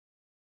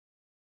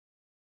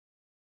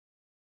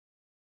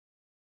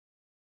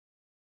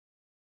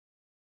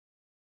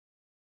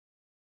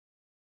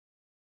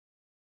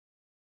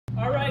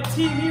All right,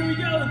 team, here we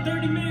go.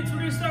 30 minutes. We're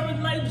gonna start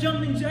with light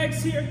jumping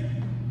jacks here.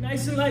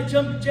 Nice and light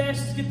jumping jacks.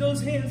 Just get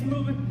those hands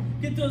moving,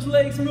 get those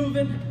legs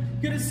moving.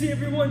 Good to see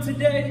everyone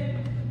today.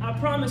 I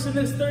promise in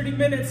this 30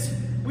 minutes,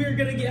 we are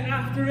gonna get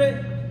after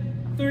it.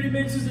 30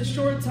 minutes is a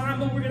short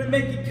time, but we're gonna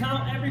make it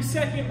count. Every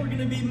second, we're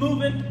gonna be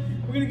moving.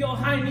 We're gonna go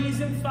high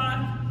knees in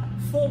 5,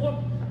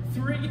 4,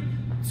 3,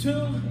 2,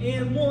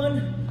 and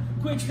 1.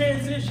 Quick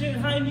transition,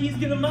 high knees,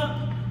 get them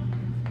up.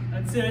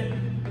 That's it.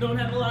 We don't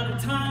have a lot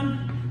of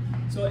time.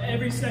 So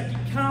every second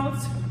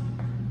counts.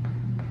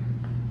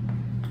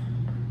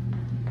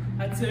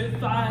 That's it,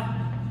 5,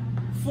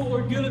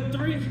 4, good,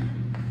 3,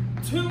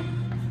 2,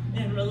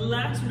 and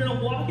relax. We're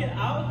gonna walk it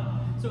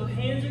out. So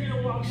hands are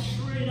gonna walk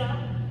straight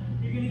out.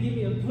 You're gonna give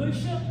me a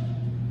push-up,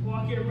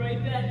 walk it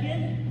right back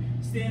in,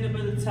 stand up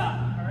at the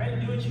top, all right?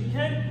 Do what you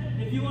can.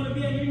 If you wanna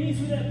be on your knees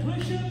for that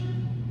push-up,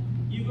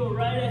 you go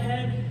right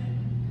ahead.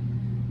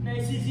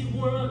 Nice easy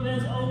warm up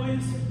as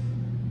always.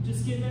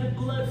 Just getting that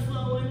blood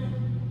flowing.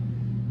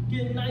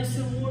 Getting nice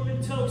and warm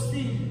and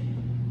toasty.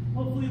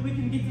 Hopefully we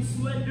can get the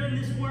sweat during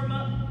this warm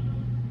up.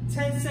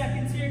 10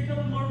 seconds here, a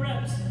couple more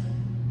reps.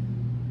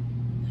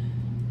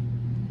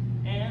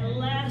 And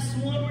last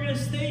one, we're gonna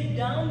stay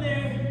down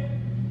there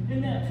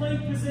in that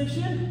plank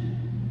position.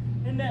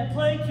 In that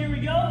plank, here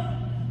we go.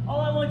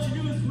 All I want you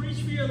to do is reach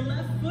for your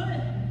left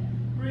foot,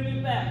 bring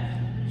it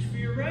back. Reach for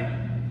your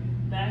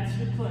right, back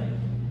to the plank.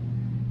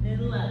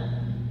 And left,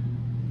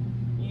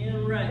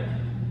 and right.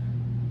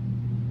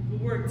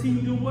 Good work,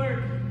 team, good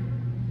work.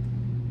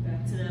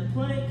 Back to that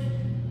plank,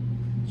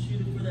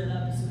 shoot it for that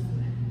opposite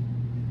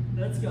foot.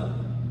 Let's go.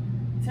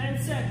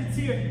 10 seconds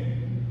here.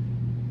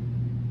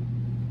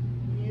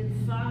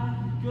 In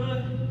 5,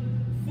 good.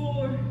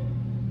 4,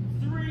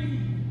 3,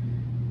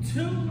 2,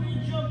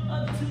 and jump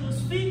up to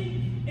those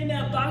feet. In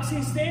that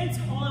boxing stance,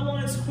 all I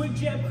want is quick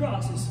jab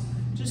crosses.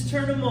 Just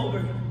turn them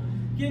over,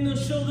 getting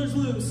those shoulders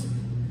loose.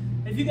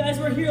 If you guys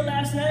were here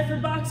last night for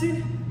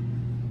boxing,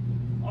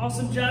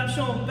 awesome job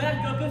showing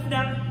back up. If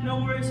not,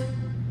 no worries.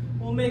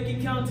 We'll make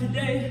it count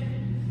today.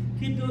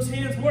 Keep those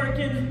hands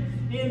working.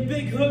 And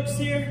big hooks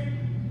here.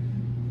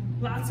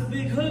 Lots of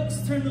big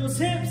hooks. Turn those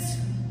hips.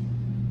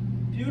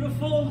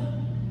 Beautiful.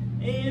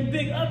 And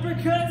big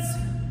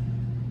uppercuts.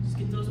 Just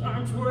get those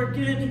arms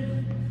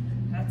working.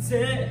 That's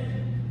it.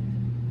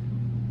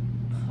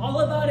 All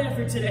about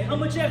effort today. How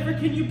much effort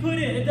can you put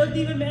in? It doesn't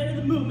even matter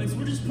the movements.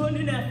 We're just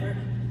putting in effort.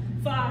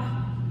 5,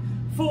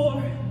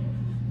 4,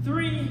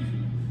 3,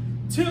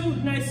 2.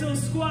 Nice little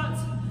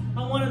squats.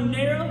 I want them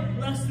narrow,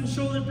 less than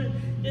shoulder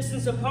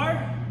distance apart.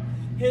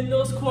 Hit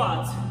those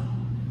quads.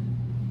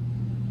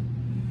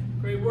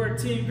 Great work,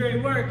 team,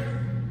 great work.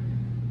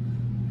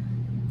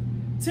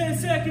 10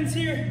 seconds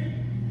here.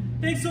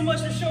 Thanks so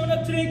much for showing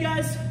up today,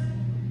 guys.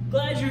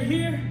 Glad you're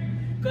here.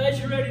 Glad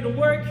you're ready to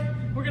work.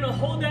 We're gonna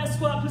hold that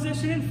squat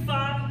position in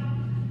 5,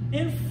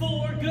 in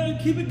 4, good,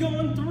 keep it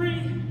going,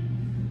 3,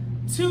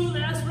 2,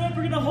 last rep,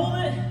 we're gonna hold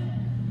it.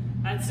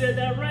 That's it,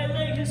 that right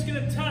leg just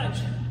gonna touch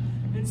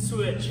and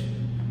switch.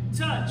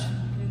 Touch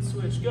and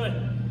switch, good.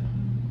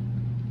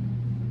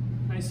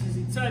 Nice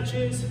easy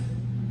touches.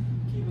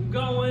 Keep them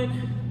going.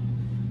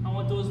 I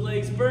want those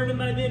legs burning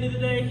by the end of the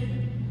day.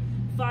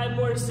 5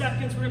 more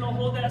seconds. We're gonna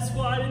hold that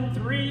squat in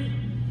 3,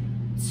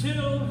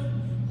 2.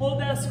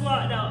 Hold that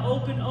squat now.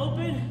 Open,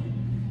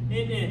 open,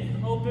 and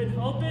in. Open,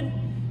 open,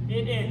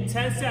 and in.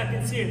 10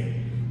 seconds here.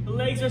 The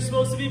legs are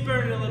supposed to be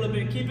burning a little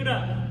bit. Keep it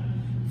up.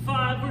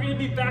 5. We're gonna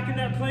be back in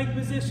that plank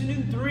position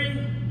in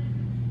 3,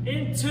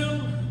 in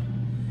 2.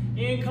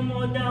 And come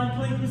on down,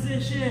 plank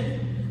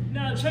position.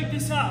 Now check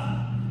this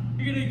out.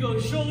 You're gonna go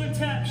shoulder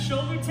tap,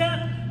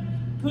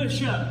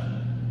 push up.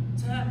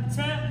 Tap,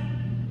 tap,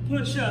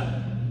 push up.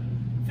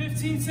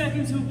 15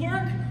 seconds of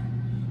work.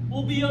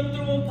 We'll be up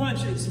throwing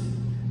punches.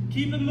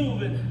 Keep it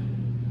moving.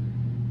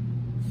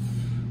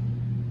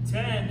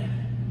 10.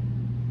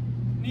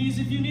 Knees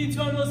if you need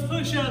to on those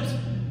push-ups.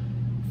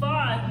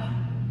 5,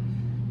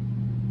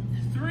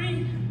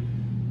 3,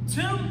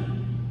 2,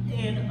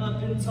 and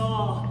up and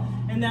tall.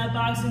 And that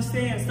boxing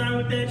stance, starting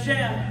with that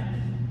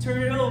jab.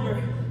 Turn it over.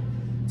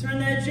 Turn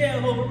that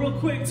jab over real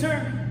quick,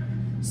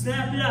 turn.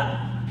 Snap it out.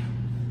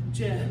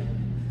 Jab,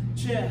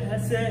 jab,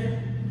 that's it.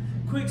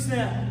 Quick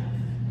snap.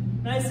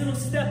 Nice little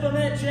step on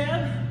that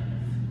jab.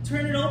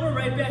 Turn it over,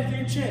 right back to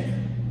your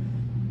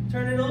chin.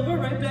 Turn it over,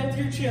 right back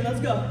to your chin, let's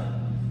go.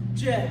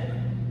 Jab,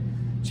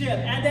 jab,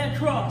 add that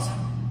cross.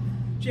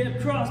 Jab,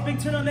 cross, big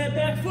turn on that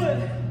back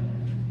foot.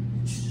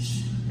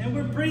 And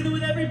we're breathing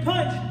with every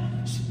punch.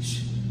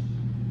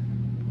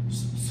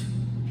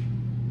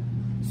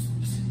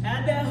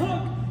 Add that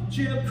hook,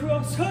 jab,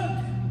 cross, hook.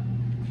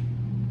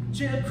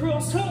 Jab,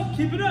 cross, hook,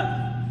 keep it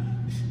up.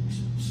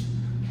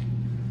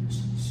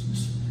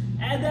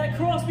 Add that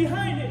cross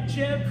behind it,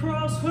 jab,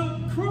 cross,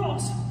 hook,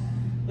 cross.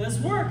 Let's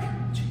work.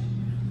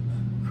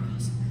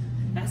 Cross.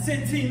 That's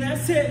it, team,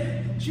 that's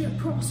it. Jab,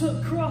 cross,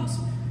 hook, cross.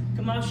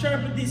 Come out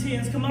sharp with these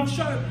hands, come out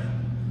sharp.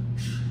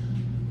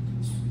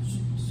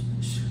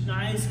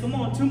 Nice, come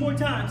on, 2 more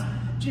times.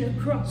 Jab,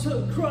 cross,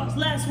 hook, cross,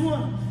 last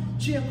one.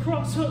 Jab,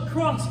 cross, hook,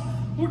 cross.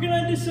 we're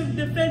gonna do some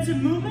defensive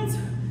movements.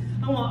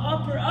 I want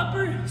upper,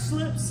 upper,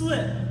 slip,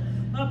 slip.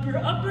 Upper,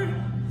 upper,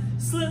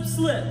 slip,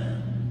 slip.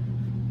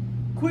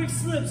 Quick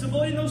slips,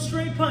 avoiding those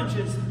straight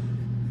punches.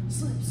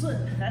 Slip, slip,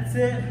 that's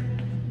it.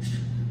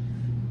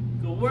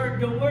 Go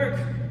work,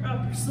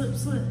 upper, slip,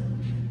 slip.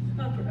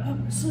 Upper,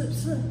 upper, slip,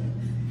 slip.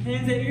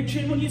 Hands at your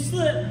chin when you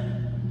slip.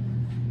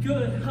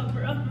 Good,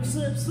 upper, upper,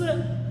 slip,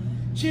 slip.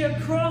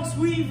 Jab, cross,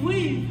 weave,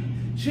 weave.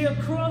 Jab,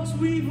 cross,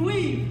 weave,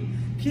 weave.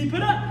 Keep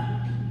it up.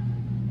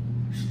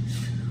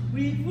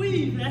 Weave,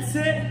 weave, that's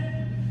it.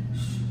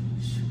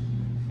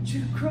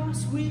 Jab,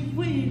 cross, weave,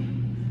 weave.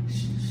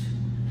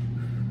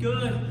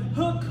 Good.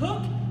 Hook,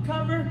 hook,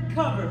 cover,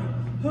 cover.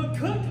 Hook,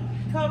 hook,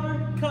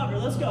 cover, cover.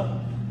 Let's go.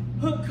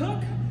 Hook,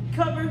 hook,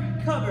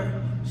 cover, cover.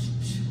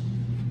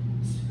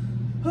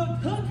 Hook,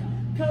 hook,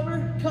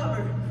 cover,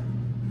 cover.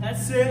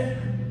 That's it.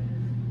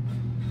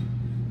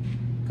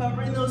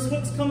 Covering those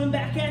hooks coming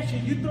back at you.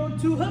 You throw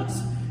 2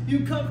 hooks,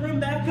 you cover them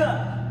back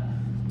up.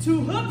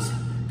 2 hooks,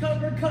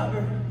 cover,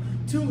 cover.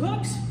 2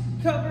 hooks,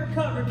 cover,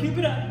 cover. Keep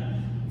it up.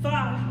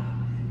 5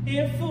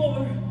 and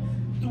 4,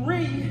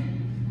 3,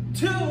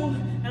 2,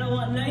 and I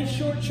want nice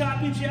short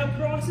choppy jab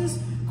crosses.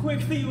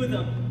 Quick feet with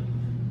them.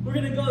 We're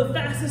gonna go the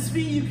fastest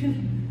feet you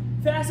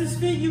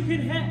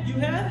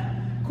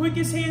have.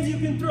 Quickest hands you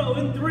can throw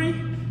in 3,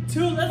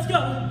 2, let's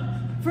go.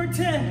 For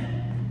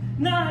 10,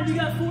 9, you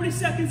got 40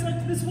 seconds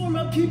left to this warm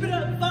up. Keep it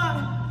up.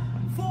 5,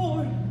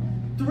 4,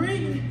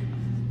 3,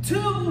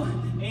 2,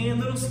 and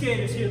little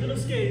skaters here, little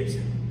skaters.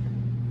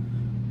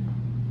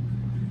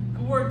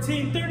 Good work,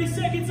 team. 30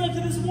 seconds left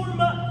to this warm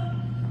up.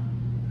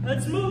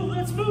 Let's move,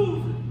 let's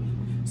move.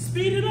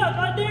 Speed it up,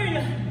 I dare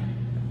you.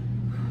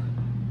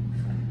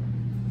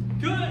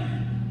 Good.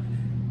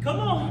 Come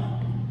on.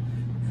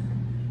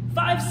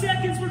 5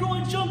 seconds, we're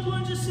going jump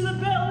lunges to the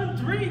bell in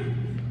 3,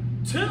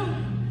 2,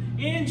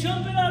 and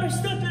jump it out or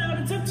step it out,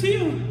 it's up to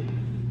you.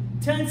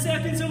 10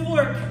 seconds of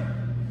work.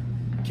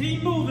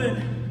 Keep moving.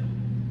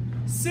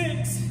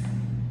 6,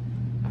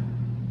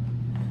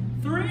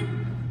 3,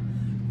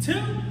 2,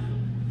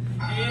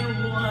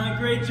 and 1.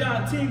 Great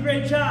job, team,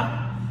 great job.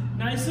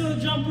 Nice little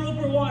jump rope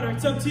or water,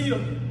 it's up to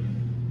you.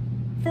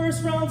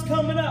 First round's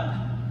coming up.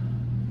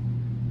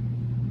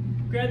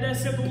 Grab that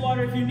sip of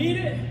water if you need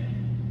it.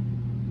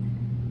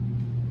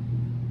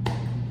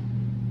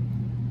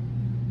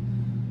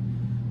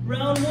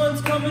 Round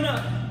 1's coming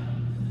up.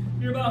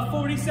 You're about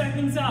 40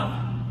 seconds out.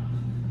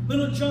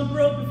 Little jump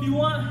rope if you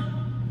want.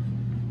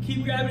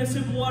 Keep grabbing a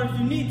sip of water if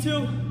you need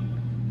to.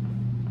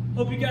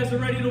 Hope you guys are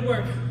ready to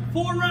work.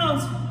 4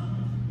 rounds.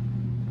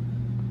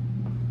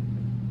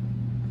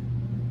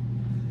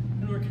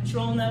 And we're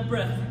controlling that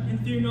breath. In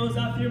through your nose,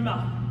 out through your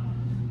mouth.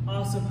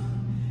 Awesome.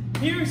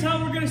 Here's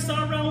how we're gonna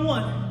start round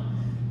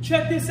 1.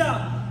 Check this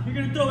out. You're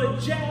gonna throw a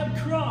jab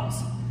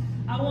cross.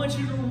 I want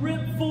you to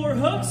rip 4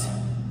 hooks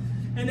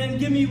and then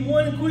give me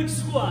 1 quick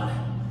squat.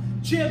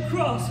 Jab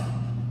cross,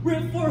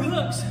 rip 4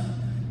 hooks.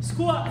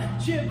 Squat,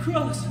 jab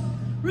cross,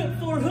 rip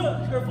 4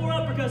 hooks, or 4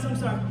 uppercuts, I'm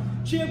sorry.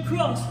 Jab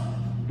cross,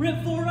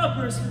 rip 4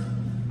 uppers.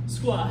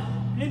 Squat.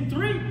 In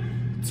 3,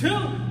 2,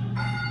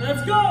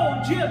 let's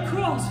go. Jab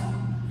cross,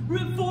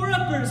 rip 4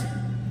 uppers.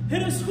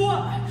 Hit a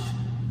squat.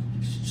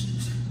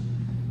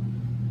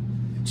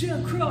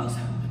 Jab cross,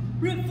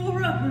 rip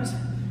 4 uppers,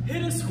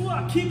 hit a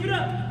squat, keep it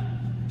up.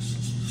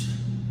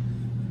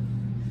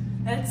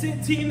 That's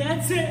it, team,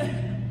 that's it.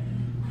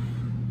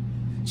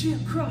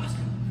 Jab cross,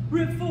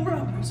 rip 4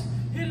 uppers,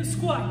 hit a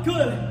squat,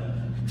 good.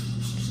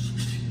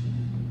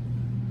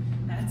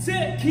 That's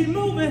it, keep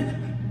moving.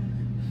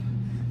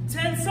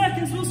 10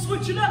 seconds, we'll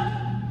switch it up.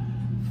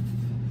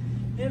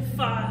 And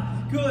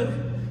 5, good.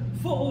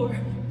 4,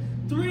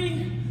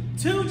 3,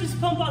 2,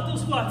 just pump out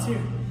those squats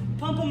here.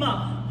 Pump them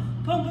out.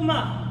 Pump them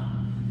out.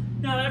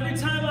 Now every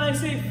time I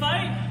say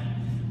fight,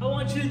 I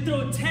want you to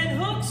throw 10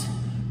 hooks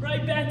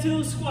right back to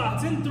those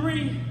squats. In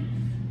 3,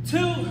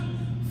 2,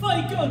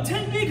 fight, go.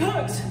 10 big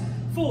hooks.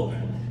 4,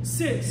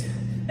 6,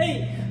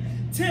 8,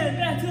 10,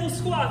 back to those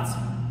squats.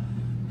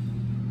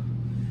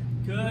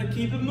 Good,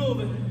 keep it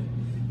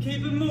moving.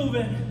 Keep it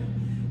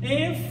moving.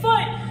 And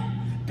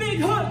fight. Big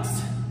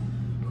hooks.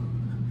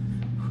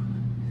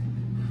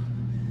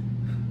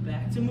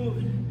 Back to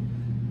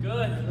moving.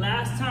 Good,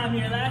 last time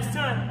here, last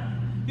time.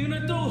 You're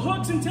gonna throw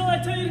hooks until I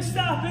tell you to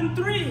stop. In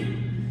 3,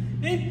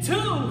 in 2,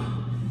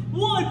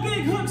 1,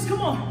 big hooks, come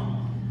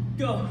on.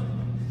 Go.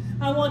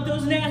 I want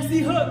those nasty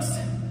hooks.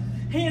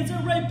 Hands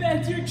are right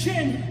back to your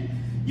chin.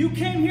 You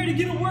came here to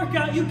get a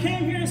workout. You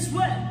came here to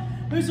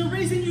sweat. There's a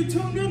reason you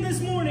tuned in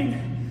this morning.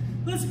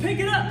 Let's pick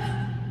it up.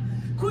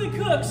 Quick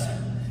hooks.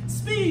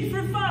 Speed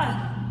for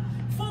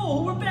 5,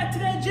 4. We're back to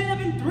that jab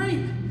in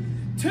 3,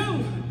 2,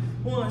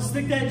 1.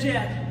 Stick that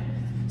jab.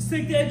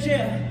 Stick that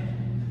jab.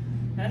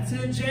 That's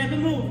it. Jab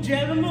and move.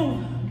 Jab and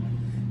move.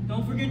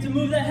 Don't forget to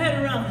move that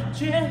head around.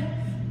 Jab,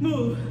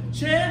 move.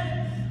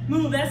 Jab,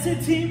 move. That's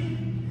it,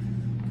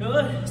 team.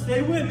 Good.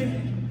 Stay with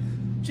me.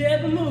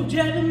 Jab and move.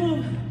 Jab and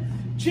move.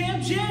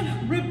 Jab,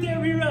 jab. Rip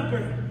that rear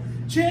upper.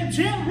 Jab,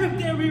 jab. Rip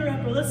that rear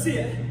upper. Let's see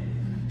it.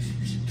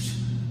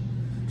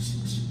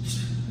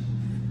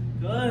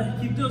 Good.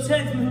 Keep those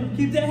heads moving.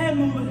 Keep that head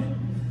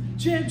moving.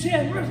 Jab,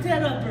 jab, work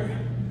that upper.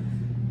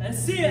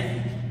 That's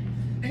it.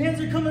 Hands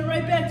are coming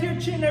right back to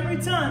your chin every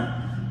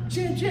time.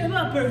 Jab, jab,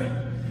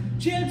 upper.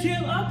 Jab,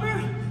 jab, upper,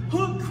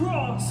 hook,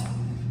 cross.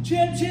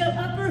 Jab, jab,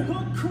 upper,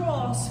 hook,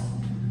 cross.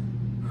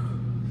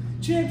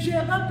 Jab,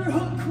 jab, upper,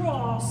 hook,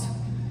 cross.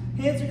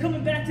 Hands are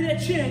coming back to that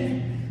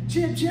chin.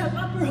 Jab, jab,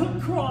 upper,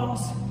 hook,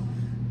 cross.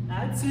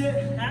 That's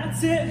it.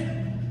 That's it.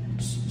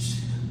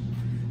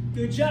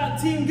 Good job,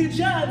 team. Good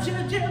job.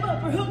 Jab, jab,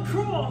 upper, hook,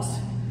 cross.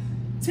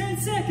 10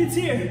 seconds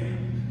here.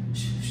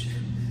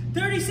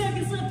 30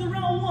 seconds left of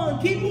round one.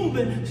 Keep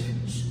moving.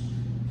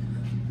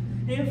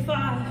 And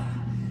 5,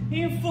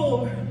 and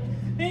 4,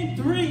 and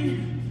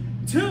 3,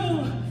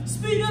 2.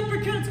 Speed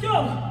uppercuts,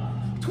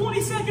 go.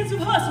 20 seconds of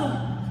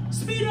hustle.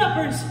 Speed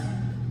uppers.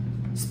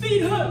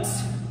 Speed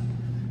hooks.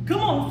 Come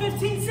on,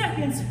 15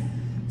 seconds.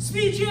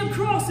 Speed jab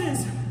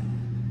crosses.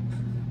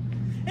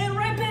 And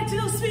right back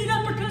to those speed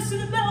uppercuts to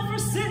the bell for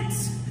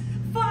 6,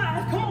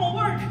 5, come on,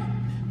 work.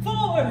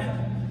 4,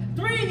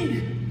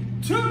 3,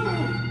 2,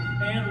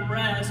 and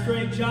rest.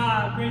 Great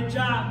job, great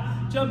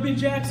job. Jumping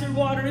jacks or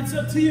water, it's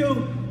up to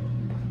you.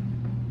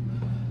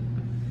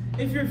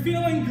 If you're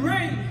feeling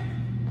great,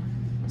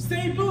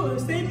 stay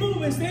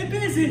moving, stay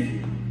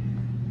busy.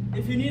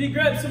 If you need to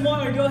grab some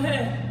water, go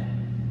ahead.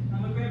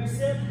 I'm gonna grab a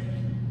sip.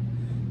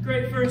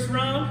 Great first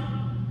round.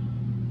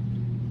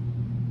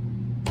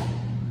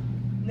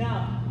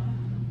 Now,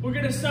 we're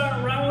gonna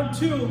start round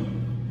 2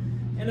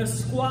 in a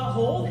squat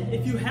hold.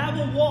 If you have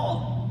a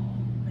wall,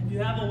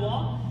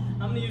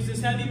 I'm gonna use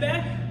this heavy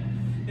bag.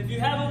 If you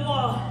have a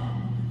wall,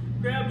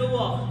 grab the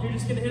wall. You're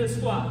just gonna hit a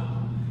squat.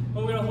 And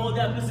we're gonna hold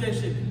that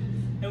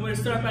position. And we're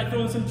gonna start by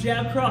throwing some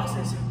jab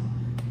crosses.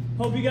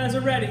 Hope you guys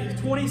are ready.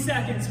 20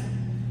 seconds.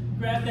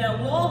 Grab that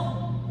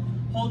wall,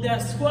 hold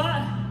that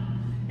squat.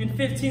 In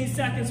 15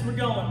 seconds, we're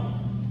going.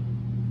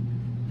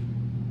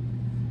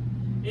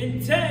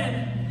 In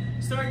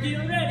 10, start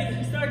getting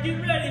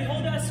ready,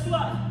 hold that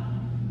squat.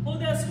 Hold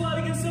that squat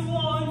against the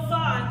wall in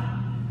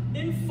 5,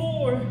 in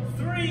 4,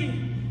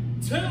 3,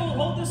 2,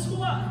 hold the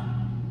squat.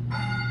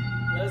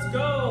 Let's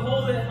go,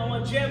 hold it. I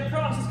want jab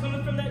crosses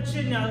coming from that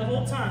chin now the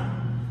whole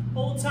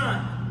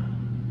time.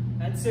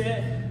 That's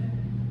it.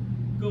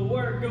 Good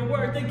work, good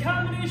work. The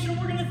combination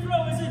we're gonna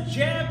throw is a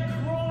jab,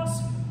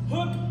 cross,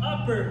 hook,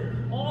 upper.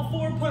 All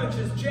 4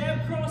 punches,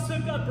 jab, cross,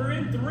 hook, upper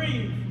in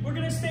 3. We're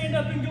gonna stand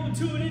up and go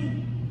to it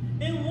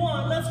in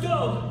 1. Let's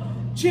go.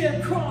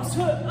 Jab, cross,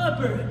 hook,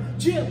 upper.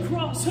 Jab,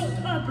 cross, hook,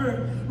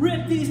 upper.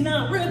 Rip these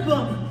now, rip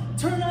them.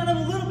 Turn on them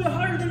a little bit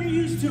harder than you're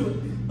used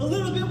to. A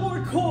little bit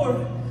more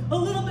core. A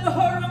little bit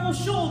harder on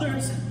those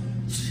shoulders.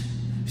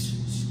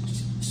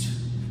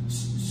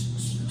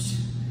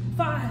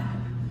 5,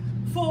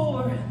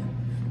 4,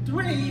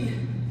 3,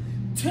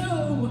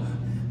 2,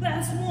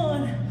 last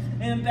one,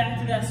 and back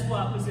to that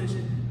squat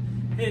position.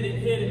 Hit it,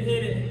 hit it,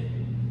 hit it.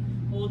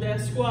 Hold that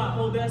squat,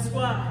 hold that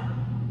squat.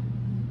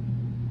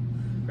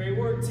 Great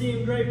work,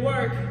 team, great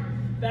work.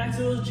 Back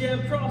to those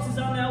jab crosses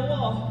on that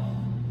wall.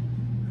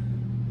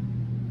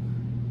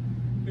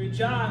 Good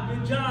job,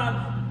 good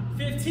job.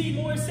 15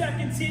 more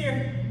seconds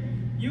here.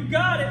 You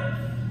got it.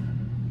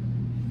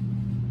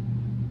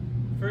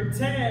 For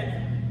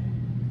 10.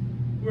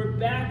 We're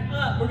back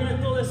up. We're gonna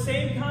throw the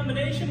same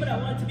combination, but I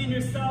want it to be in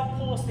your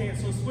southpaw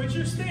stance. So switch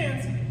your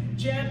stance.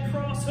 Jab,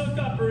 cross, hook,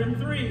 upper in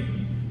 3,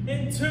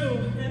 in 2,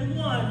 in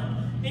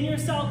 1. In your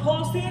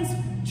southpaw stance,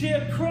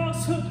 jab,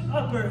 cross, hook,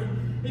 upper.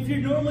 If you're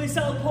normally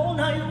southpaw,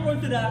 now you're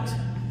orthodox.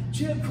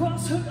 Jab,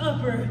 cross, hook,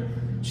 upper.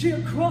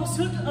 Jab, cross,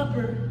 hook,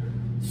 upper.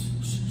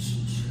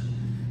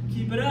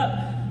 Keep it up.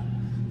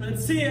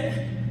 Let's see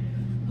it.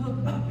 Hook,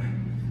 upper.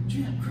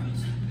 Jab,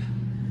 cross, hook,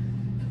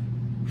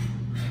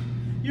 upper.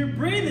 You're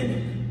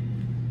breathing.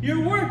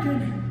 You're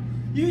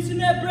working. Using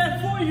that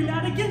breath for you,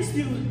 not against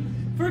you.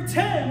 For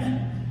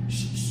 10.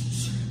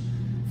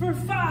 For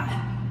 5.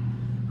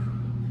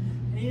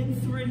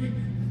 And 3.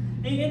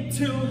 And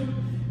 2.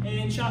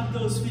 And chop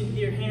those feet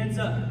here, hands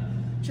up.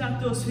 Chop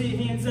those feet,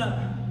 hands up.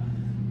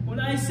 When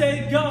I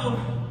say go,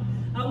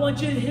 I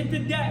want you to hit the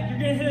deck. You're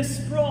gonna hit a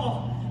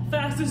sprawl.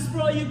 Fastest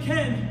sprawl you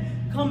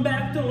can. Come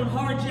back throwing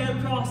hard jab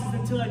crosses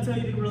until I tell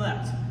you to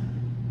relax.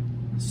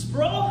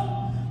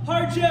 Sprawl,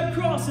 hard jab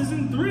crosses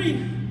in 3,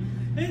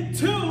 in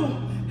 2,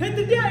 hit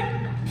the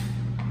deck.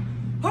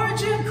 Hard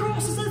jab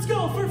crosses, let's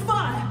go, for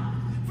 5,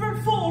 for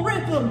 4,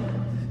 rip them.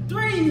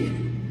 3,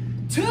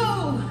 2,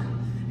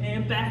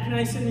 and back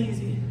nice and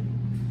easy.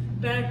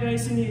 Back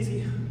nice and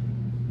easy.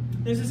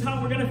 This is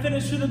how we're gonna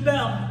finish through the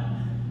bell.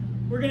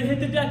 We're gonna hit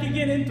the deck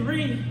again in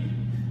 3,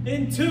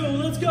 in 2,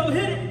 let's go,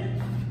 hit it.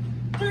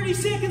 30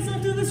 seconds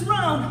left of this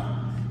round.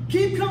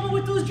 Keep coming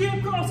with those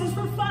jab crosses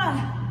for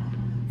 5,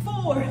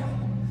 4,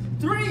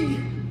 3,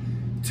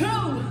 2,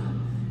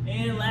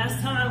 and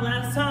last time,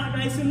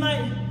 nice and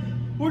light.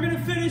 We're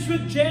gonna finish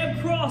with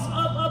jab cross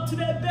up to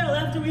that bell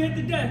after we hit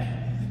the deck.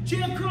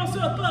 Jab cross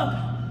up,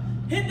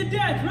 hit the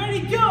deck,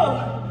 ready,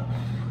 go.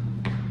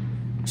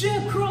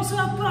 Jab cross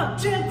up,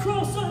 jab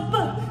cross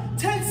up.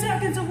 10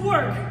 seconds of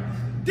work.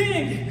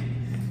 Dig,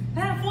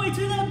 halfway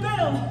to that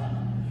bell.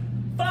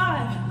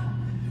 5,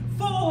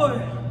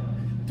 4,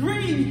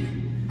 3,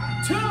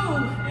 2,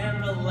 and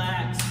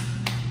relax.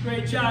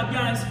 Great job,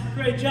 guys,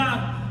 great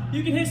job.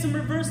 You can hit some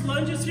reverse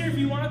lunges here if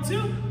you want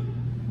to,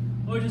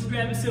 or just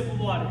grab a sip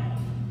of water.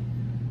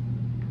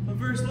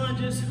 Reverse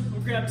lunges, or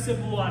grab a sip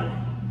of water.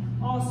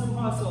 Awesome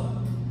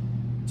hustle.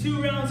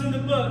 2 rounds in the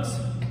books.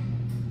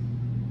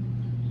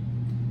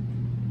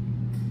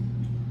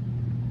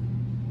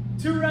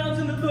 2 rounds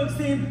in the books,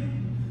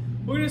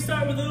 team. We're gonna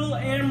start with a little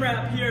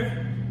AMRAP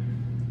here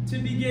to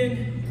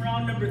begin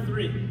round number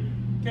 3.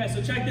 Okay,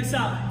 so check this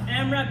out.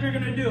 AMRAP you're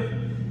gonna do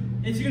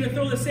is you're gonna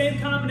throw the same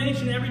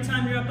combination every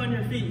time you're up on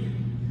your feet.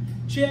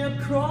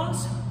 Jab,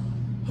 cross,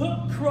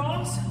 hook,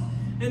 cross,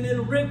 and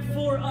then rip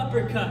 4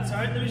 uppercuts. All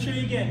right, let me show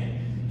you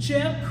again.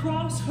 Jab,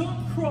 cross, hook,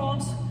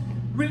 cross,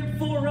 rip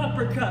 4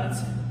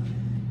 uppercuts.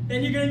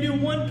 Then you're gonna do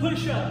 1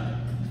 push-up.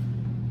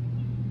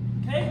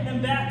 Okay,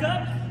 then back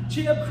up,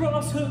 jab,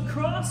 cross, hook,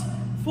 cross,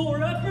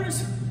 4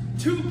 uppers,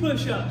 2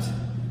 push-ups.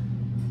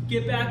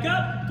 Get back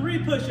up, 3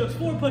 push-ups,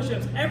 4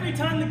 push-ups. Every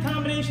time the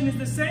combination is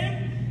the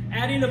same,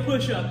 adding a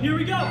push-up. Here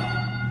we go.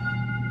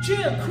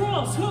 Jab,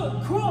 cross,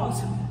 hook,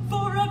 cross,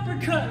 4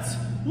 uppercuts,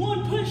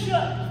 1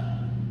 push-up.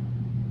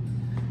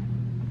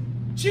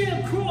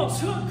 Jab, cross,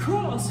 hook,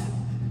 cross,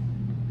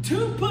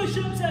 2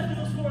 push-ups after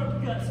those 4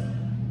 uppercuts.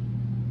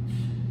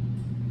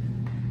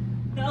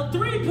 Now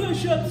 3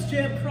 push-ups,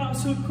 jab,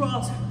 cross, hook,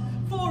 cross,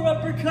 4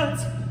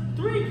 uppercuts,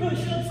 3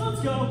 push-ups.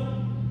 Let's go.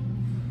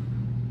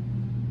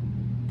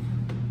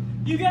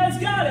 You guys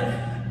got it.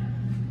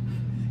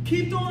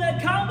 Keep doing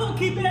that combo,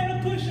 keep adding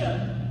a push-up.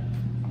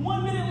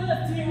 1 minute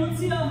left here. Let's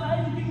see how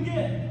high you can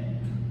get.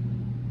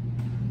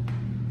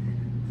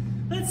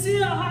 Let's see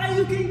how high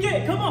you can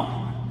get. Come on.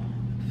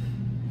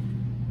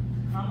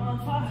 I'm on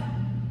 5.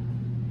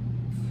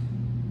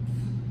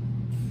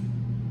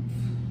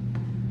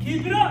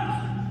 Keep it up.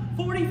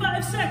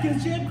 45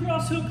 seconds. Jab,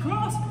 cross, hook,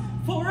 cross.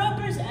 4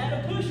 uppers,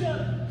 add a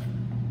push-up.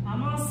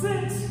 I'm on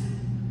 6.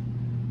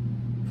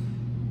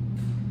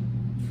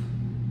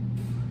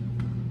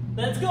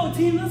 Let's go,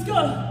 team, let's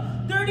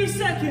go. 30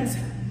 seconds.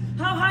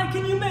 How high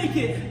can you make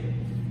it?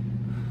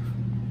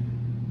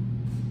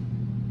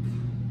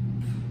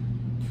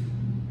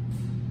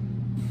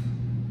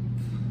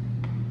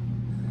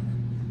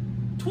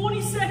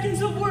 "20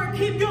 seconds of work,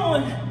 keep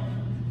going.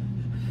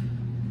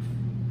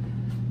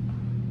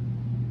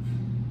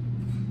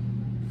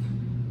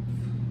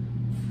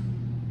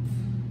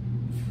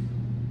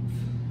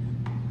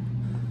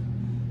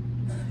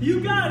 You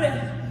got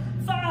it.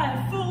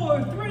 5,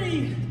 4,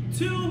 3,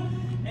 2,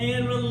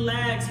 and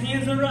relax.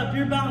 Hands are up,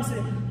 you're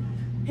bouncing.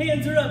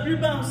 Hands are up, you're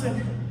bouncing.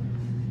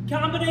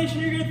 Combination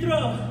you're gonna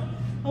throw.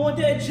 I want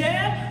that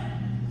jab,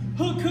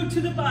 hook, hook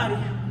to the body.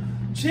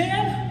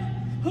 Jab,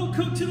 hook,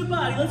 hook to the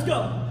body. Let's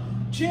go.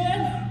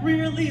 Jab,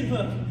 rear lead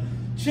hook.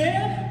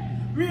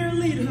 Jab, rear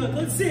lead hook.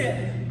 Let's see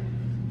it.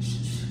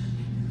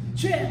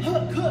 Jab,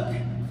 hook, hook.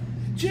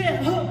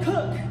 Jab, hook,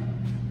 hook.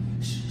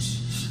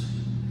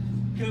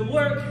 Good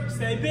work.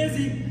 Stay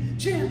busy.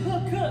 Jab,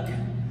 hook, hook.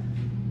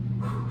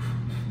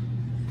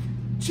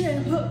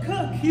 Jab, hook,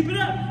 hook. Keep it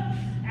up.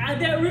 Add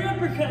that rear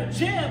uppercut.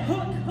 Jab,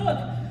 hook, hook.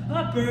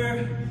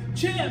 Upper.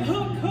 Jab,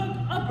 hook, hook.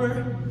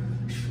 Upper.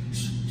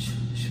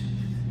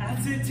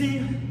 That's it,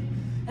 team.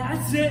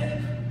 That's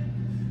it.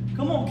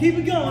 Come on, keep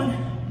it going.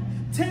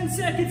 10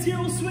 seconds here.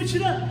 We'll switch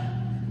it up.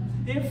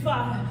 And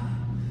 5.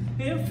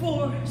 And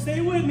 4.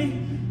 Stay with me.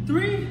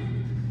 3.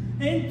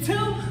 And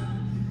 2.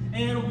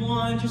 And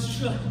 1.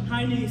 Just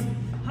high knees.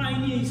 High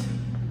knees.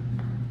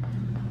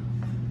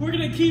 We're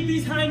gonna keep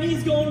these high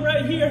knees going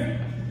right here,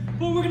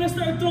 but we're gonna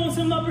start throwing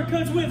some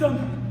uppercuts with them.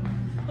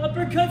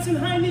 Uppercuts and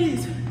high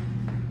knees.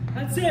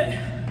 That's it.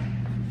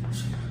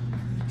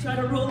 Try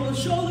to roll those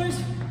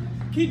shoulders.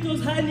 Keep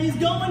those high knees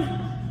going.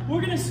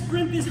 We're gonna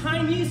sprint these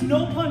high knees,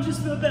 no punches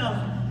to the bell.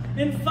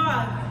 In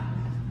 5.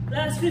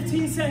 Last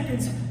 15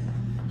 seconds.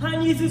 High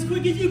knees as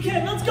quick as you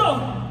can. Let's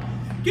go.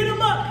 Get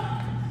them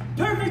up.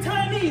 Perfect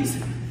high knees.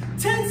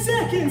 10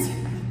 seconds.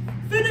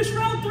 Finish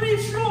round 3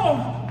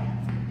 strong.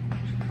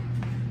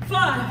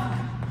 5,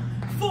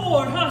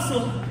 4,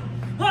 hustle,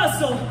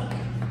 hustle.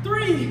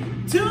 3,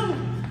 2,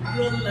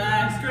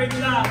 relax. Great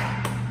job.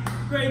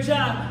 Great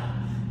job.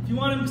 If you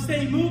want to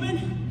stay moving,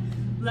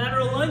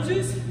 lateral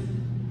lunges.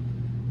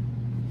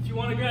 If you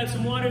want to grab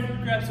some water,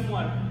 grab some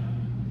water.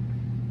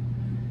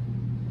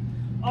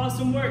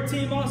 Awesome work,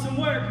 team, awesome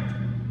work.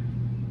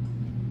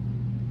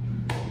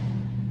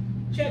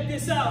 Check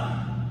this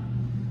out.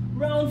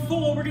 Round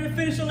 4, we're gonna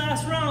finish the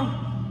last round.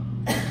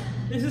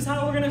 This is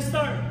how we're gonna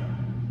start.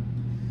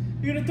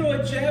 You're gonna throw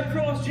a jab,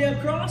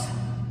 cross,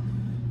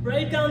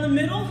 right down the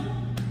middle.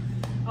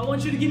 I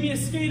want you to give me a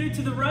skater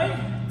to the right,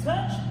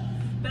 touch,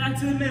 back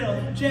to the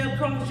middle. Jab,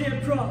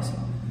 cross,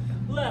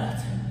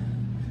 left.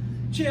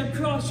 Jab,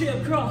 cross,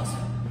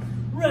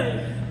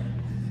 right.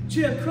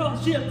 Jab,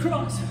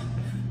 cross,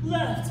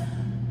 left.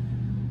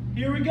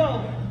 Here we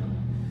go.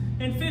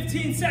 In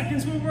 15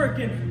 seconds, we're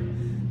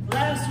working.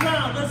 Last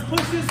round, let's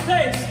push this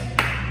pace.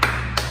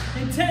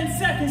 In 10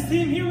 seconds,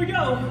 team, here we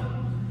go.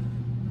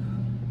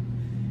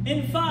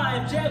 In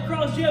 5, jab,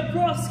 cross,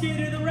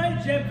 skater to the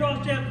right, jab,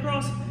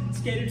 cross,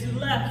 skater to the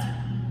left.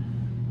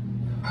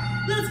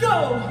 Let's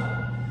go.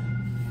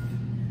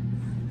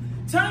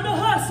 Time to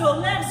hustle,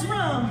 last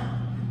round.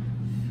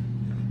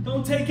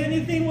 Don't take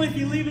anything with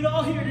you, leave it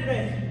all here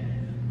today.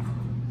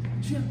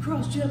 Jab,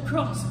 cross, jab,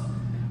 cross.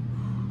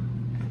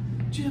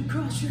 Jab,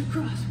 cross, jab,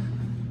 cross.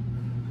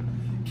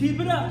 Keep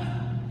it up.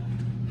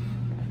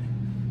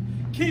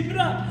 Keep it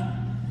up.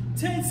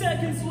 10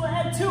 seconds, we'll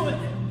add to it.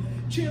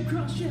 Jab,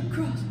 cross, jab,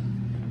 cross.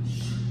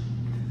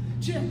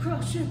 Jab,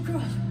 cross, jab,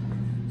 cross.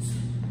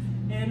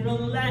 And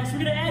relax. We're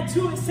gonna add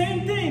to it,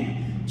 same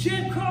thing.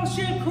 Jab, cross,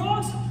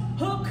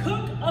 hook,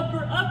 hook,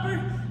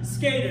 upper,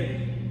 skater.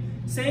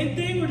 Same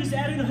thing, we're just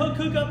adding the hook,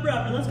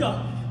 upper. Let's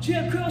go.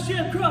 Jab, cross,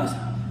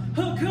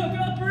 hook,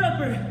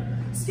 upper,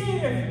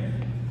 skater.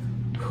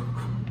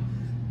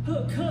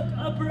 Hook,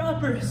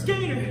 upper,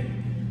 skater.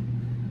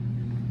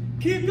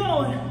 Keep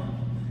going.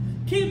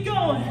 Keep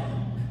going.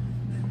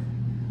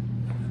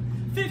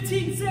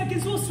 15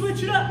 seconds, we'll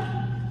switch it up.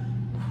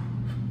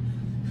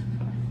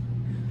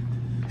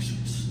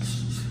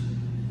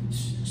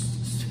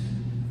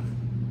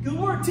 Good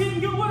work, team,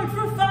 good work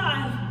for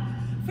 5,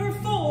 for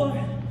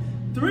 4,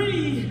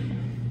 3,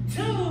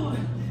 2,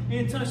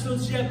 and touch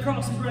those jab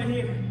crosses right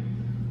here.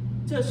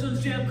 Touch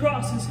those jab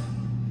crosses.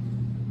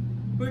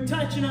 We're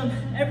touching them.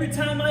 Every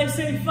time I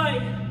say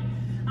fight,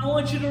 I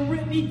want you to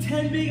rip me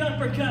 10 big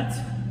uppercuts.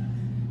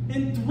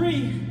 In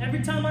 3,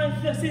 every time I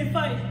say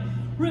fight,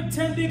 rip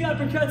 10 big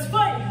uppercuts,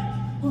 fight.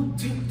 1,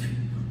 2, 3,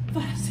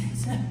 5, 6,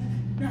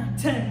 7, 9,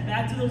 10.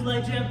 Back to those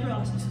light jab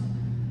crosses.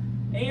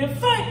 And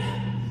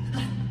fight.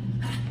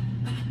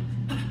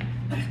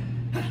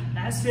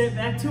 That's it,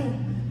 back to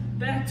him,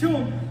 back to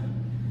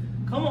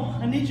him. Come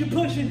on, I need you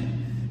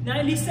pushing.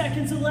 90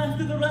 seconds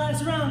left of the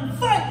last round,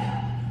 fight!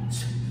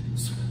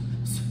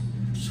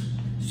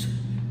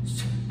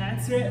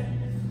 That's it,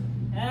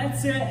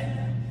 that's it,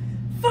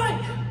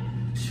 fight!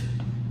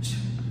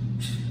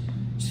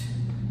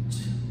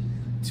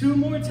 2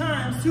 more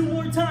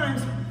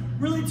times,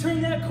 really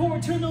turn that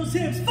core, turn those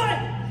hips, fight!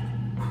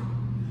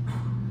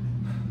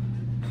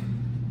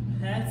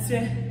 That's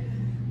it.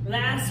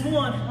 Last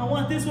one. I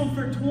want this one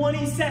for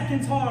 20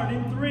 seconds hard.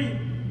 In 3,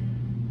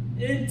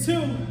 in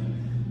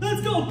 2.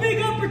 Let's go. Big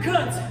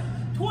uppercuts.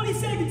 20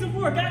 seconds of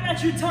work. I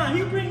got your time.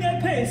 You bring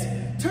that pace.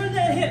 Turn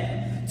that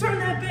hip. Turn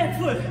that back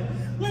foot.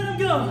 Let them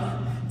go.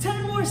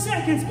 10 more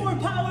seconds. More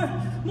power.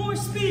 More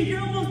speed.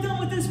 You're almost done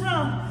with this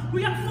round.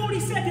 We got 40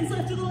 seconds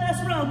left of the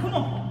last round. Come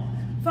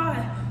on.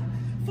 5,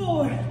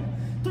 4,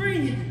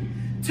 3,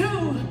 2,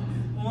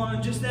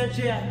 1. Just that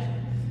jab.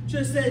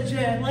 Just that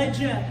jab. Light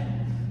jab.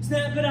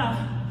 Snap it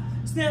out.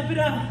 Snap it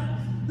out.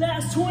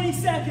 Last 20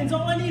 seconds.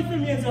 All I need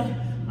from you is a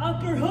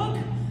upper hook,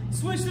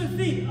 switch the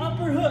feet,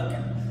 upper hook,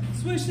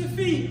 switch the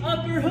feet,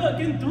 upper hook.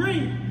 In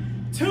 3,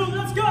 2,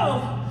 let's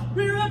go.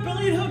 Rear upper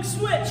lead hook,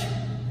 switch.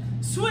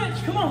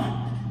 Switch, come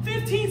on.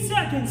 15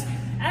 seconds.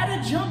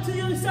 Add a jump to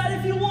the other side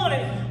if you want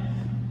it.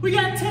 We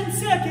got 10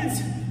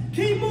 seconds.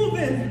 Keep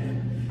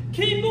moving.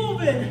 Keep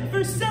moving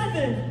for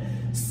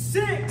 7,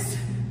 6,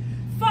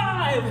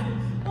 5,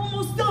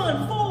 almost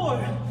done.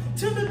 4,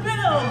 to the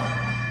bell.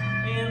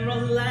 And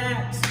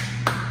relax.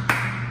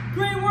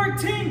 Great work,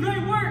 team,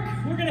 great work.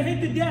 We're gonna hit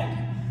the deck.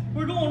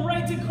 We're going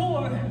right to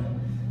core.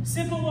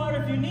 Sip of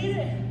water if you need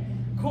it,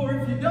 core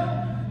if you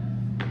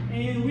don't.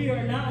 And we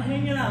are not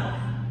hanging out.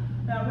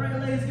 That right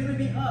leg is gonna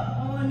be up.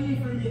 All I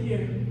need from you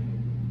here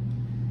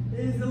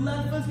is the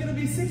left foot's gonna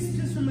be 6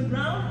 inches from the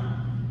ground.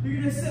 You're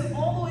gonna sit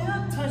all the way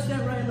up, touch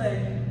that right leg.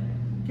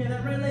 Okay,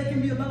 that right leg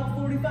can be about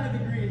 45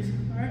 degrees,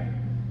 all right?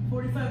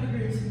 45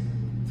 degrees.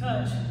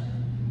 Touch,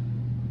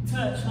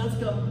 touch, let's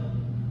go.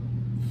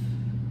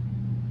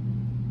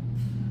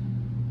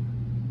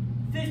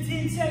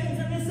 15 seconds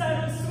on this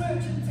side of the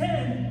switch,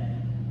 10.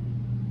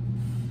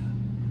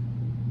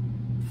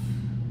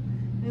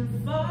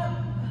 And 5,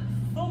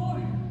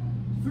 4,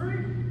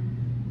 3,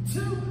 2.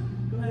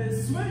 Go ahead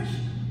and switch.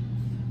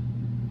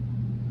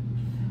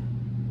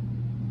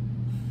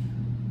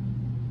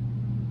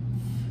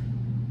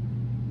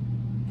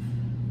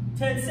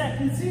 Ten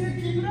seconds here,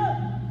 keep it up.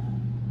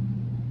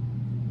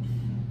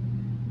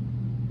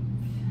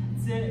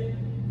 That's it.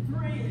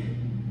 3,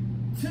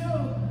 2,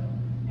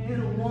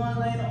 and 1.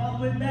 Laying all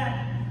the way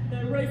back.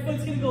 That right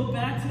foot's gonna go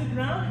back to the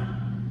ground.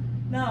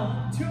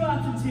 Now, 2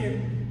 options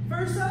here.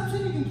 First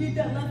option, you can keep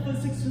that left foot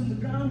 6 inches from the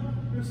ground.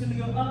 We're just gonna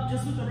go up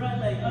just with the right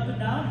leg, up and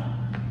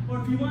down. Or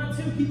if you want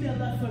to, keep that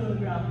left foot on the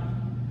ground.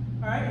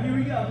 All right, here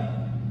we go.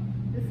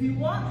 If you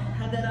want,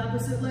 have that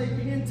opposite leg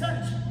begin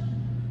touch.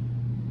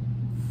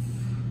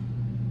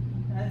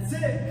 That's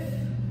it.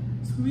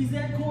 Squeeze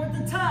that core at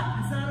the top.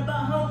 It's not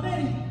about how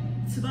many.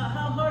 It's about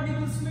how hard you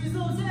can squeeze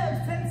those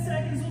abs. 10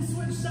 seconds,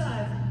 we'll switch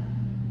sides.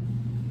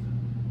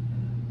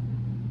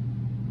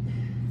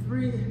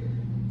 3,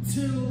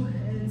 2,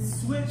 and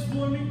switch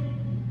for me.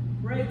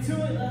 Right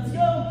to it, let's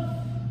go.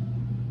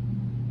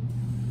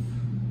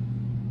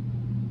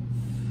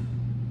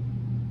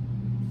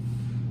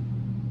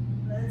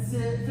 That's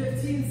it,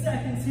 15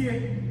 seconds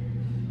here.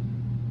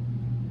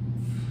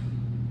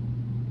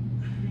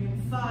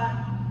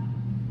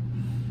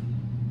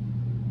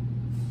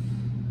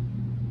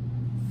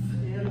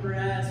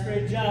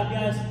 job,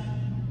 guys.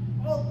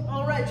 Oh,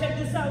 all right, check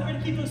this out. We're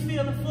gonna keep those feet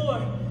on the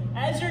floor.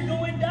 As you're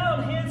going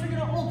down, hands are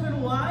gonna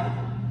open wide.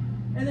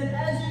 And then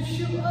as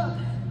you shoot up,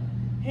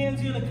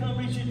 hands are gonna come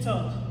reach your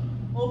toes.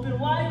 Open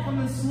wide,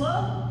 coming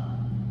slow,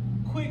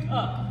 quick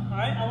up. All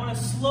right, I want a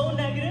slow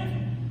negative.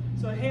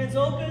 So hands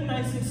open,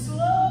 nice and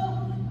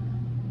slow.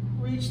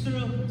 Reach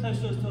through, touch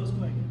those toes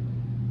quick.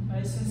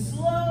 Nice and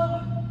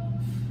slow.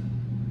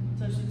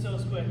 Touch the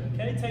toes quick,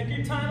 okay? Take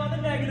your time on the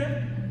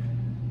negative.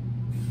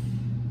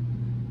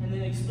 And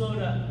then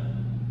explode up.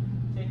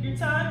 Take your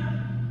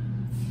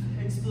time,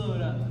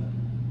 explode up.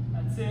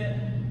 That's it.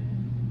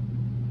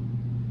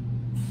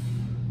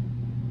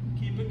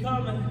 Keep it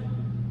coming.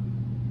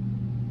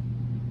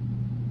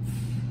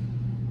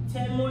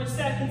 10 more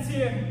seconds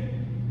here.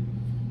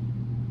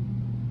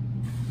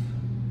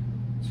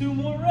 2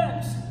 more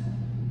reps.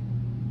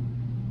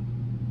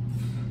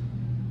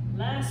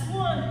 Last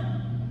one.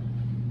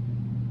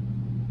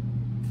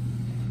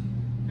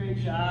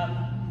 Great job.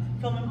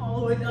 Coming all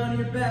the way down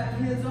to your back,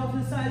 hands off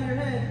the side of your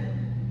head.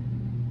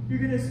 You're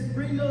gonna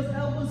bring those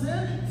elbows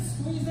in,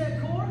 squeeze that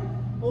core,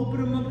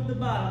 open them up at the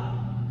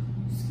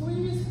bottom.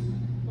 Squeeze,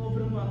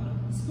 open them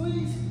up.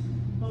 Squeeze,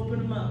 open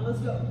them up. Let's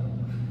go.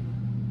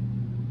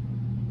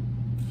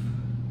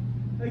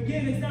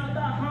 Again, it's not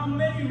about how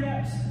many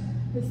reps.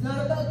 It's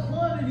not about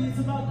quantity, it's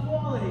about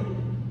quality.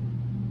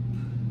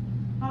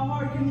 How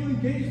hard can you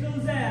engage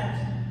those abs?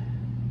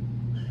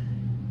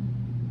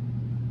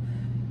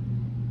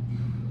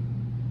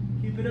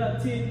 Keep it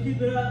up, team,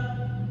 keep it up.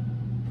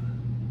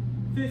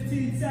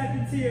 15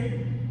 seconds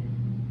here.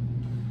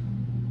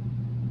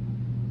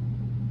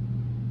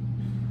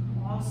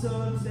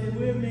 Awesome, stay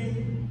with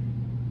me.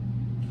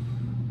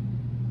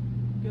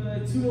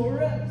 Good, 2 more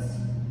reps.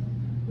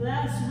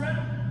 Last rep.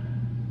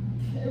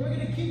 And we're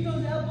gonna keep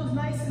those elbows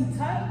nice and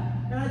tight.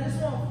 And I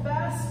just want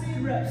fast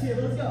speed reps here,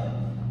 let's go.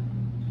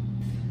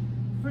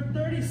 For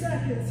 30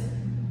 seconds.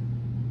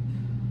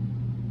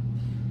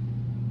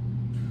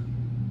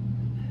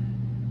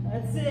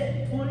 That's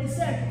it, 20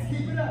 seconds,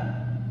 keep it up.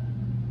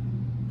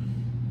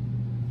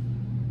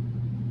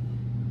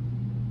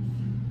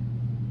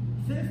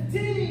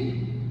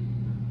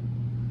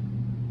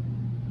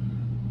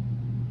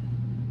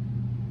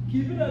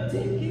 Keep it up,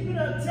 team, keep it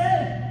up, 10.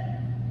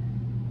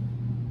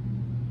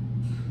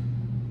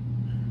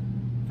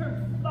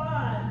 For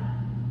 5.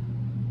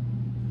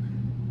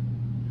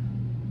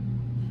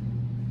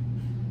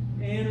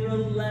 And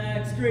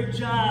relax, great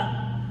job.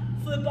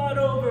 Flip on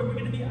over, we're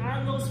gonna be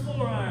on those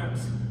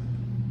forearms.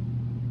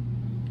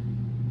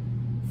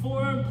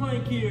 Forearm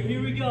plank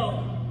here we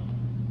go.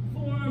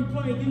 Forearm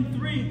plank in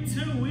 3,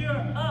 2, we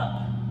are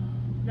up.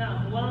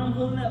 Now, while I'm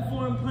holding that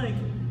forearm plank,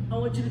 I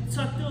want you to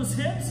tuck those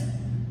hips,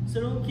 so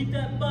don't keep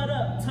that butt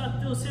up.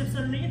 Tuck those hips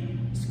underneath,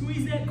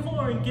 squeeze that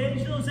core,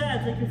 engage those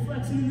abs like you're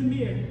flexing in the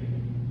mirror.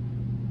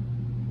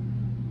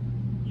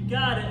 You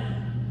got it.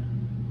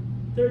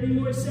 30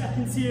 more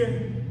seconds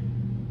here.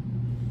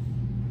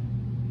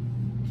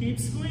 Keep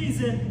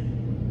squeezing.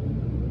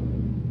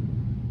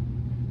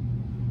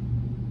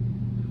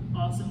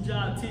 Awesome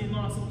job, team,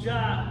 awesome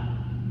job.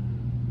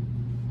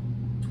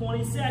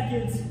 20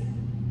 seconds.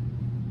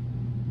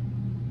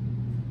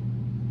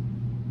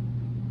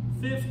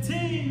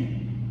 15.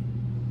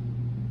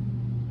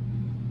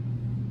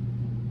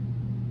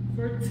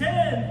 For 10.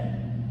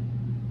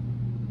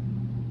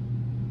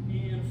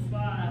 And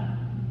 5,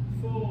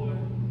 4,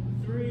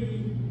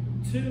 3,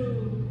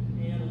 2,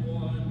 and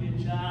 1. Good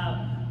job.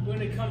 We're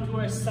going to come to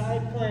our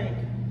side plank.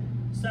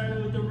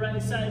 Starting with the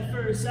right side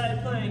first,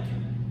 side plank.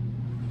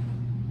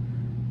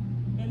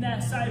 In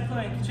that side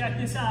plank, check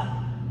this out.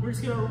 We're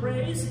just going to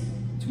raise,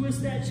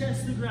 twist that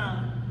chest to the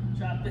ground.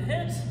 Drop the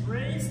hips,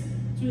 raise,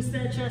 twist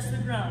that chest to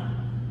the ground.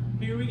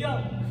 Here we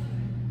go.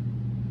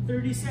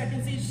 30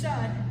 seconds each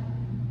side.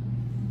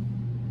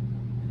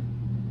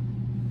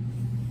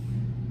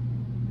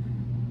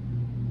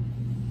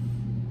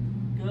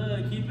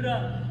 Good, keep it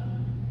up.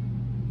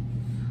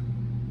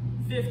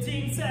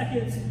 15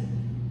 seconds.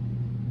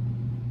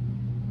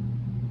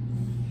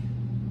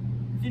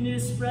 If you need to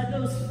spread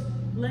those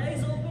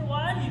legs open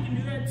wide, you can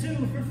do that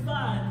too for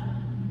 5,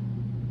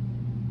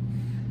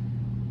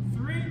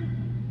 3,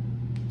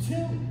 2,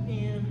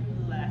 and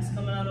relax.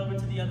 Coming out over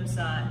to the other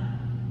side.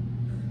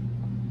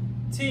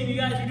 Team, you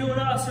guys are doing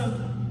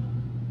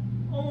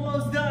awesome.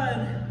 Almost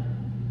done.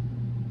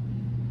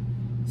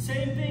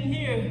 Same thing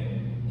here.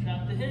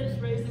 Drop the hips,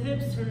 raise the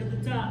hips, turn at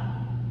the top.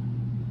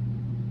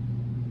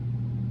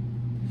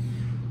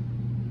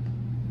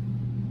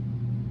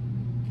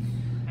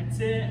 That's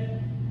it.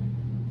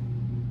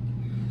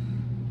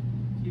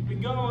 Keep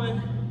it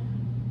going.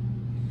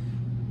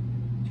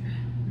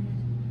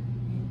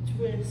 And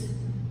twist.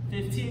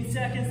 15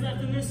 seconds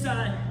left on this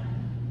side.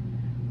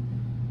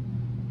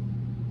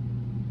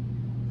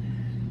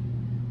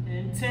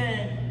 And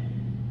 10.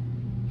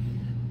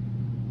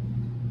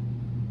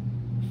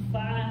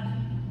 5,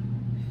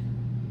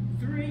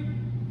 3,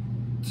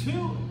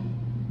 2,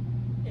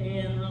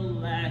 and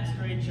relax.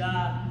 Great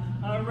job.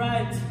 All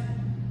right.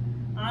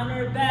 On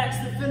our backs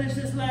to finish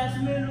this last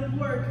minute of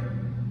work.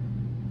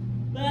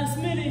 Last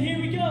minute, here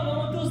we go. I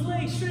want those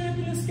legs straight up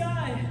in the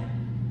sky.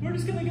 We're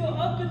just gonna go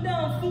up and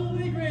down, full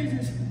leg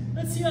raises.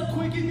 Let's see how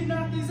quick you can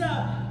knock these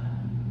out.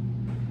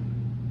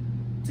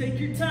 Take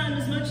your time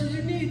as much as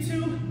you need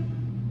to.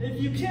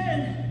 If you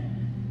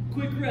can,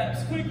 quick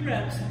reps, quick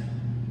reps.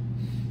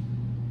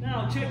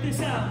 Now, check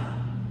this out.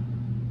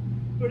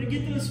 We're gonna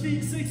get those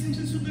feet 6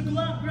 inches from the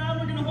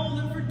ground. We're gonna hold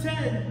it for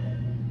 10.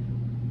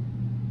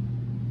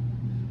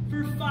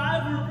 For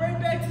 5, we're right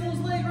back to those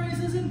leg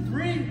raises in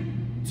 3,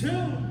 2,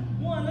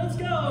 1, let's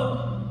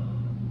go.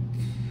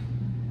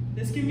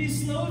 This can be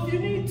slow if you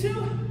need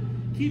to.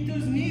 Keep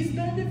those knees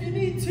bent if you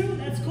need to.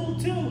 That's cool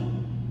too.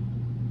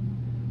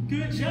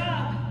 Good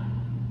job.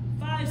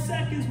 5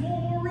 seconds,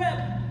 one more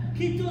rep.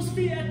 Keep those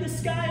feet at the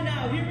sky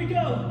now. Here we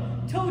go.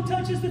 Toe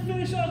touches to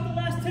finish off the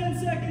last 10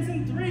 seconds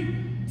in 3,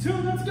 2,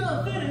 let's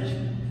go. Finish.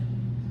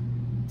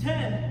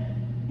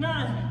 10,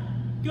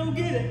 9, go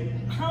get it.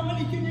 How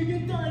many can you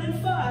get done in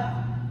 5,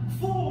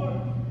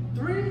 4,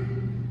 3,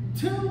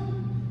 2,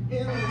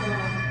 and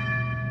 1.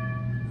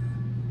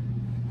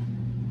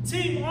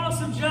 Team,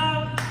 awesome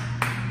job.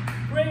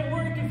 Great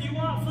work. If you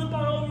want, flip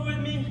on over with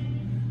me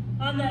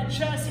on that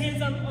chest,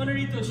 hands on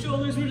underneath those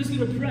shoulders. We're just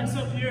gonna press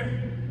up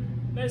here.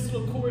 Nice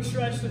little core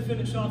stretch to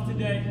finish off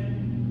today.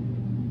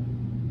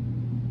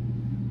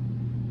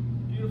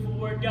 Beautiful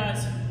work,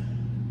 guys.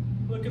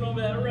 Looking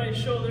over that right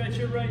shoulder at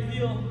your right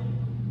heel.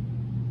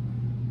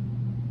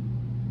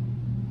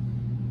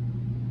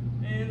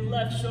 And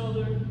left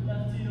shoulder,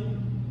 left heel.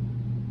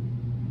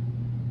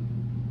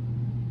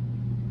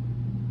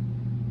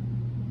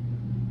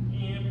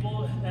 And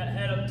pull that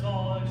head up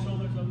tall,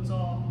 shoulders up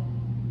tall.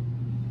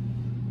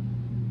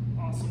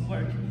 Awesome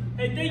work.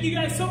 Hey, thank you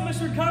guys so much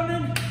for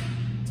coming.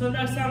 Till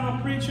next time,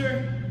 I'm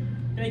Preacher.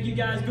 Thank you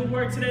guys. Good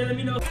work today. Let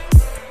me know.